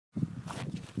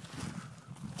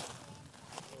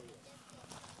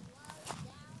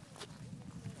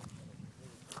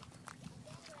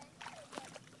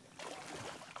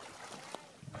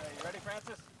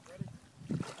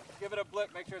give it a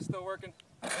blip, make sure it's still working.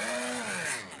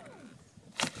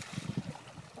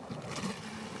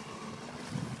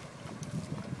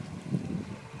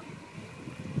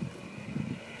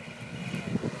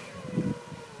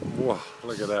 Whoa,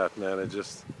 look at that, man. It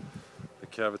just, the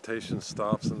cavitation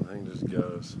stops and the thing just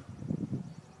goes.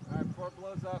 Alright, before it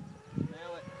blows up,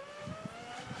 nail it.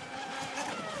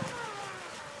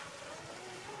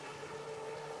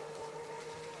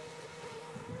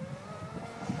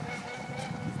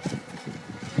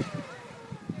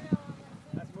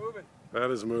 That's moving. That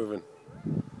is moving.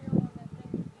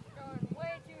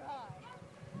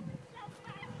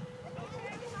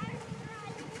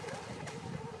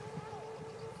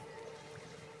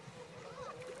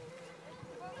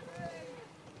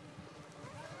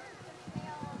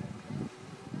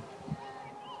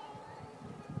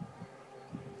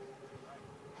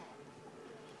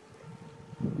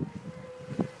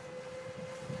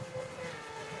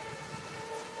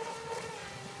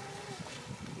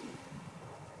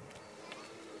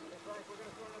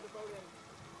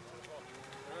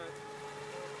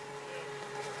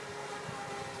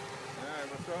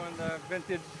 Throwing the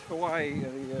vintage Hawaii,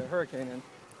 the hurricane in.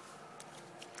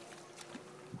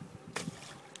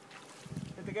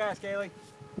 Hit the gas, Kaylee.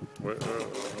 Wait,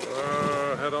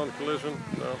 head-on collision?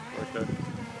 No? Okay.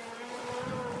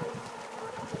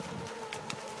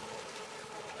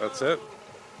 That's it?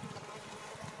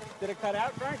 Did it cut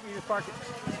out, Frank? Or you just park it?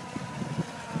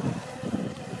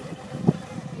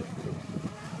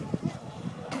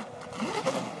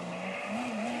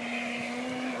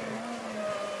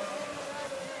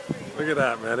 Look at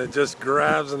that, man. It just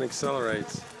grabs and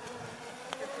accelerates.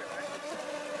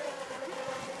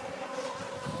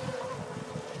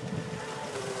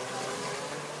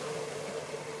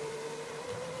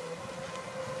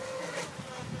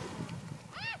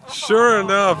 Sure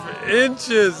enough,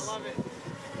 inches.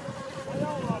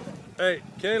 Hey,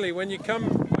 Kaylee, when you go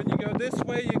this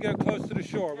way, you go close to the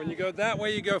shore. When you go that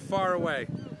way, you go far away.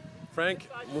 Frank?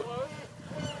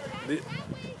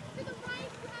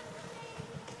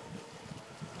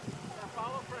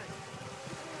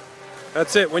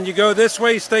 That's it. When you go this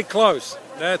way, stay close.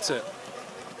 That's it.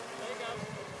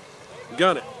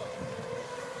 Gun it.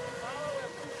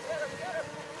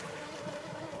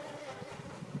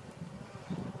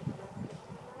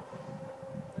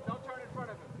 Don't turn in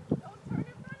front of him. Don't turn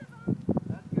in front of him.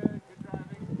 That's good. Good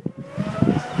driving.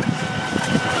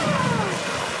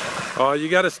 Oh, you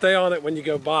got to stay on it when you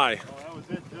go by. Oh, that was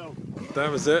it, too. That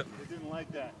was it? They didn't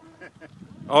like that.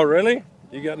 Oh, really?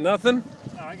 You got nothing?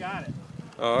 No, I got it.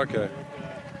 Oh, okay.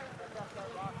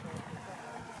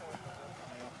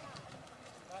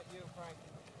 Not you, Frank.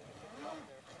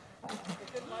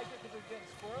 It didn't like it because it was getting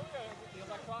squirrely, or the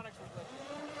electronics were glitching?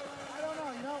 I don't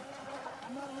know, you know,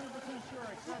 I'm not 100% sure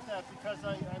I said that because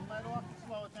I let off to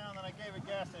slow it down, then I gave it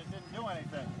gas and it didn't do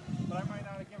anything. But I might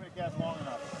not have given it gas long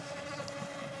enough.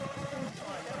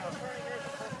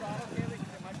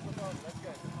 That's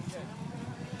good. Good.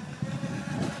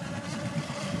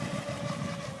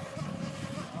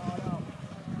 Oh, no.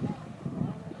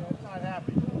 It's not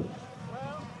happy.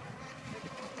 Well, it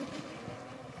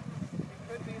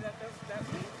could be that that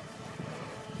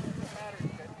matters.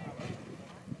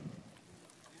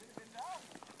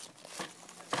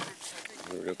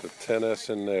 We've got the 10S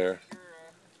in there.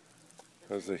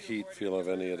 How's the heat feel of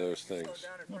any of those things?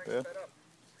 Not bad.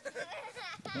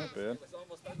 Not bad.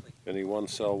 Any one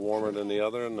cell warmer than the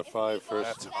other in the 5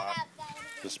 first? That's hot.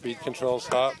 The speed control's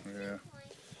hot? Yeah.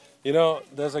 You know,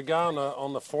 there's a guy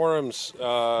on the forums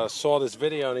saw this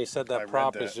video and he said that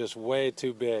prop is just way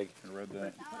too big. I read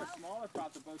that. Put a smaller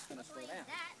prop, the boat's going to slow down.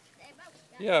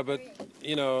 Yeah, but,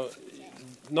 you know,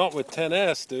 not with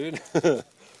 10S, dude. Maybe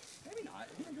not.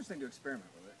 It's interesting to experiment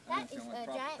with it. I think it's the only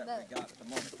prop that we got at the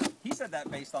moment. He said that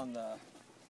based on the